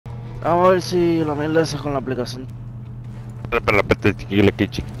Vamos a ver si lo enlaces con la aplicación.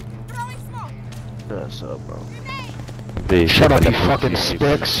 That's up, bro. Shut up, you fucking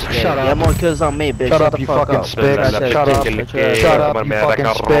spicks. Shut up. Get more kills on me, bitch. Shut up, you fucking spicks. Shut up. Shut up, you fucking spicks. Shut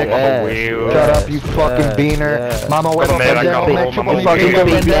up, you fucking beaner. Mama huevo pendejo. Chupo mi pito,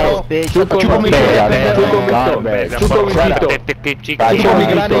 pendejo. Chupo mi pito, pendejo. Chupo mi pito. Chupo mi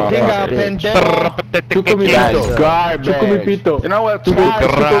grande pinga, pendejo. Chupo mi pito. Chupo mi pito. You know what? Chupo mi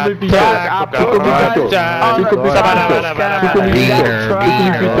pito. Chupo mi pito. Chupo mi pito. Chupo mi pito.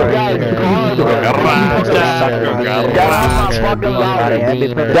 Get off my fucking ladder.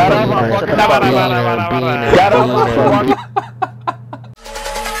 Get off my fucking ladder. Get off my fucking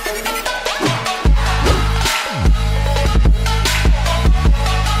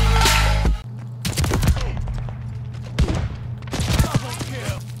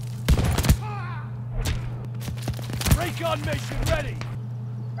Recon mission ready.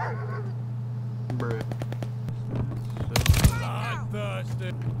 Bloodthirsty.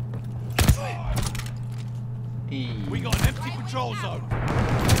 We got an empty patrol zone.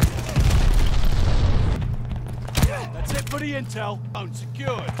 That's it for the intel. Zone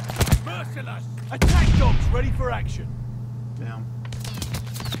secured. Merciless. Attack dogs ready for action. Down.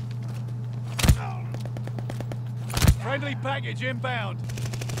 Friendly package inbound.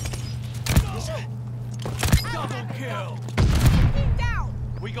 Double kill. Down.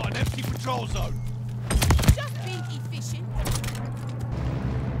 We got an empty patrol zone. Just being efficient.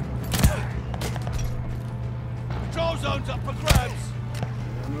 Patrol zone's up for grabs.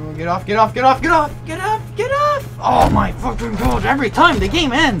 Get off, get off, get off, get off, get off, get off! Oh my fucking god, every time the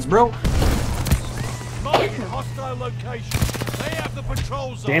game ends, bro! Marking hostile location. They have the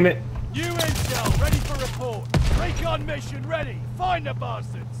patrol zone. Damn it. New intel ready for report. Recon mission ready. Find the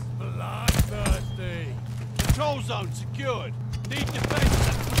bastards. Bloodthirsty. Patrol zone secured. Need defense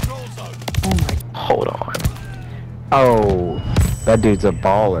at the patrol zone. Oh my... Hold on. Oh, that dude's a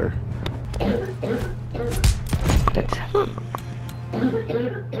baller.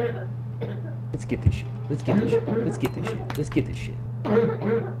 Let's get this shit. Let's get this shit. Let's get this shit. Let's get this shit.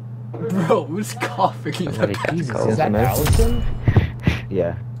 Bro, who's coughing in the back? Jesus, is that Allison?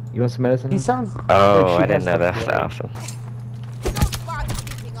 Yeah. You want some medicine? He sounds. Oh, like I didn't know that was Allison.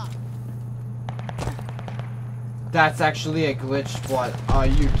 That's actually a glitch. What? Are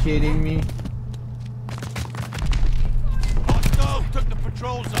you kidding me? Hostile took the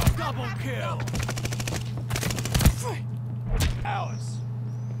patrol zone. Double kill. Ours.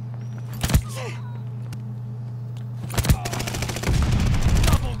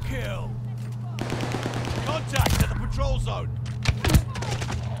 Double kill. Contact at the patrol zone.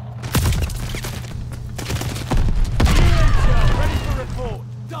 Intel ready for report.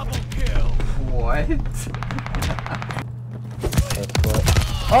 Double kill. What?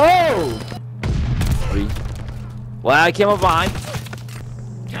 Oh! Well, I came up behind.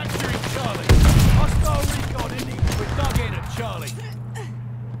 Capturing Charlie. Hostile recon in the... We're dug in at Charlie.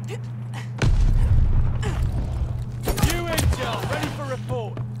 New intel ready for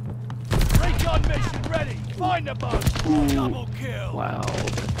report. Recon mission ready. Find the bug. Double kill. Wow.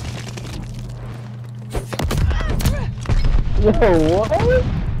 Whoa, what?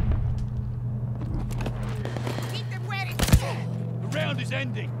 Keep them ready. The round is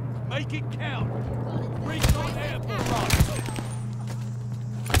ending. Make it count. Recon airport run.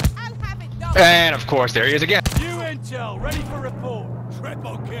 I'll have it done. And of course, there he is again. New intel ready for report.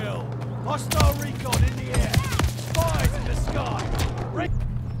 Triple kill. Hostile recon in the air. Spies in the sky.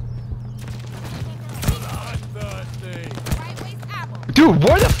 Bloodthirsty. Right way's ammo. Dude,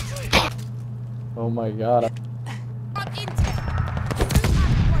 where the fuck? Oh my god. On intel.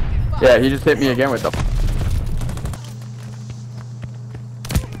 Yeah, he just hit me again with the...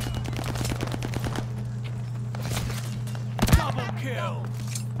 Double kill.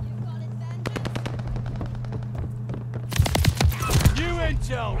 New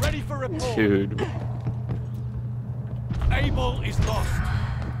intel ready for report. Dude. Able is lost.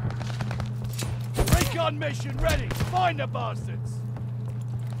 Recon mission ready. Find the bastards.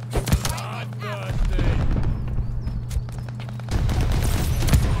 Bloodthirsty.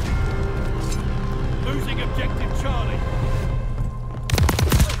 Losing objective Charlie.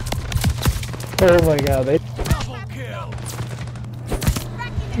 Oh my god, they. Double kill.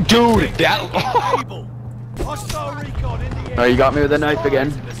 Dude, that... Able. Hostile recon in the air. Oh, you got me with a knife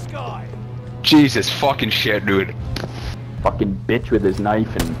again. In the sky. Jesus fucking shit, dude. Fucking bitch with his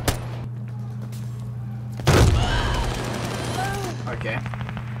knife and... Okay.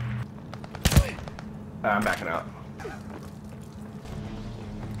 I'm backing out.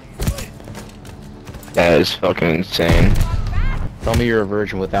 That is fucking insane. Tell me you're a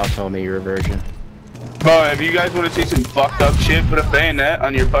virgin without telling me you're a virgin. Bro, if you guys want to see some fucked up shit, put a bayonet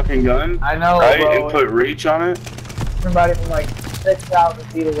on your fucking gun. I know, right? bro. And put reach on it. Everybody from like 6,000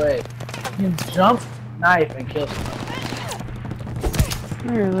 feet away. You can jump, knife, and kill someone.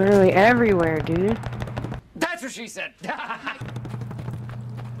 You're literally everywhere, dude. That's what she said. You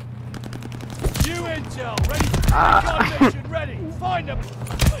intel, ready? Recon mission ready. Find them.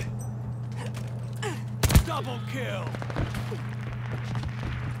 Double kill.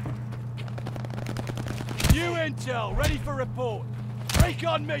 You intel, ready for report.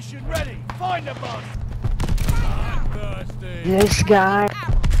 Recon mission ready. Find the boss. I'm thirsty. This guy.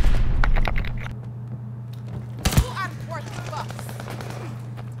 You aren't worth the bucks.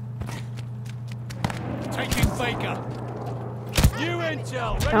 Taking Baker. You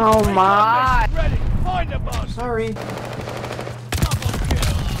intel, ready? Oh Recon my. mission ready. Find the boss. Sorry. Double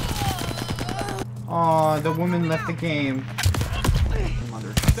kill. Aw, the woman left the game.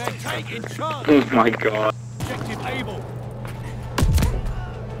 Mother. They're taking charge. Oh my god. Objective able.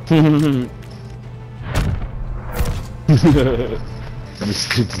 This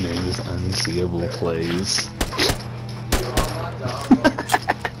kid's name is UnseeablePlays.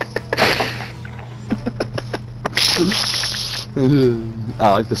 I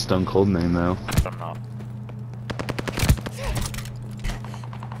like the Stone Cold name though.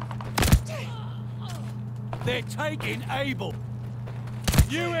 They're taking able.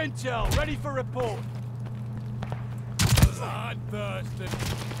 You intel, ready for report. Bloodthirsty.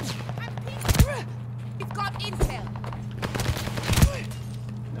 We've got intel.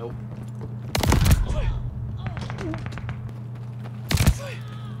 Nope.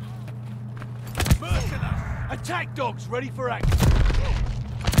 Mercenaries. Attack dogs ready for action.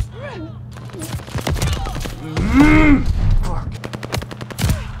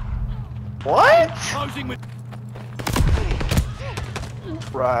 What? Closing with.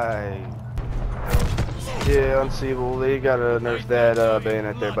 Right. Yeah, Unseeable. They gotta nerf that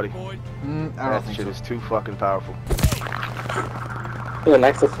bayonet there, buddy. I don't That think shit so. is too fucking powerful. Yeah,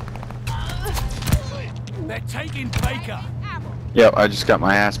 Nexus. They're taking Baker. Yep, I just got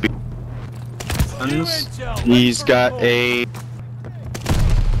my ass beat. You intel, ready He's for got report. a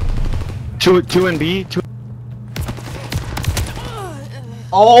two and B. Two.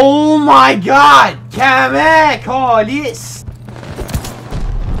 Oh my god! Kamek! Polis!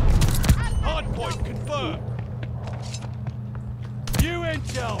 Hardpoint confirmed. You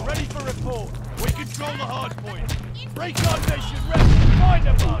intel, ready for report. We control the hardpoint. Recon mission ready. Find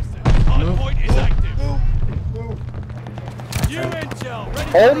the bastard. Hardpoint is active. You intel,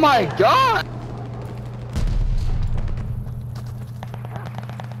 ready Oh for my report. god!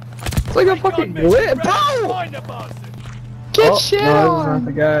 It's like a Recon fucking mission whip, ready. bro! Find the bastard. Get shit on!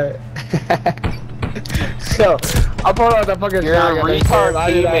 the guy. So, I pulled out the fucking shotgun. retard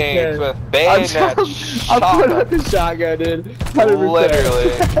I did not teammates care. with bayonet I pulled out the shotgun, dude. 100%.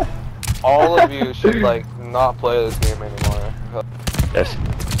 Literally. All of you should, like, not play this game anymore. Yes.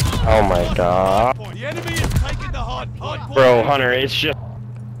 Oh my god. Hardpoint. The enemy is taking the hardpoint. Bro, Hunter, it's just...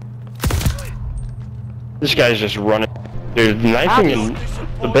 This guy's just running. Dude, knifing and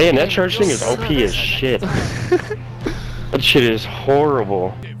the bayonet charge thing is OP as shit. That shit is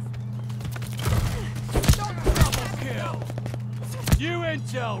horrible. Double kill. You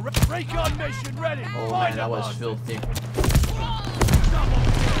intel, recon mission ready. Oh Find man, that the was bastard. filthy. Double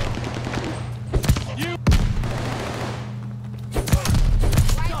kill. You.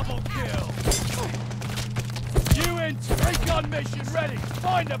 Double kill. You intel, recon mission ready.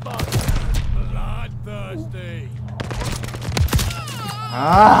 Find the bastard. Bloodthirsty.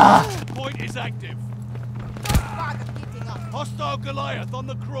 Ah! Point is active. Don't bother keeping up. Hostile Goliath on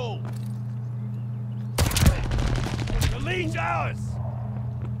the crawl. The lead's ours.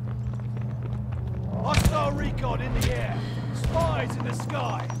 Hostile recon in the air. Spies in the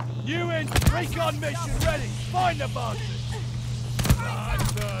sky. UN recon mission ready. Find the bastards.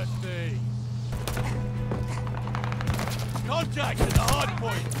 Bloodthirsty. Contact at the hard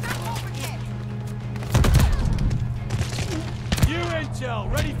point. New intel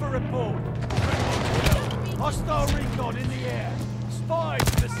ready for report. Hostile recon in the air. Spies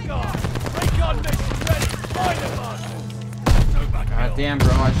in the sky. Recon mission ready. Find the bastards. God damn, bro!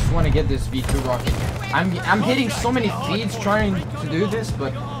 I just want to get this V2 rocket. I'm hitting so many feeds trying to do this,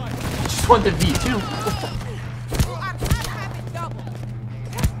 but I just want the V2. You are unhappy double.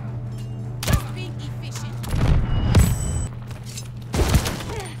 Just being efficient.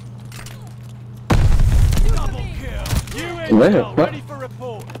 Double kill. You intel ready for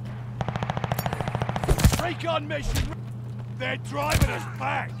report. Recon mission. They're driving us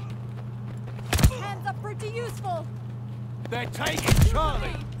back. Hands are pretty useful. They're taking Charlie.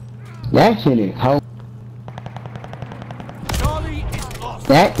 That shit is how. Charlie is lost.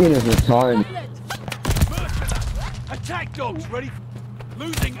 That shit is retarded. Attack dogs ready.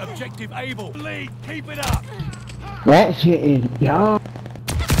 Losing objective Able. Lead, keep it up. That shit is dumb.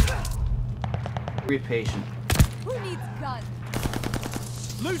 Be patient. Who needs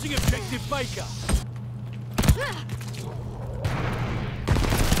guns? Losing objective Baker.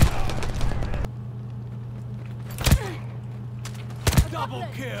 Double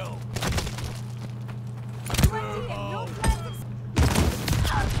kill.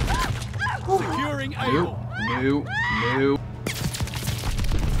 Securing Able. No.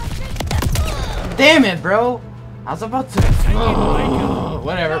 Damn it, bro! I was about to.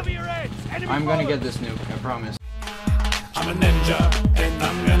 Whatever. I'm gonna get this nuke, I promise. I'm a ninja, and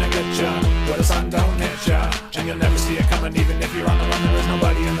I'm gonna get ya. Where the sun don't hit ya, and you'll never see it coming. Even if you're on the run, there is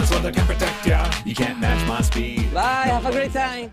nobody in this world that can protect ya. You can't match my speed. Bye, have a great time.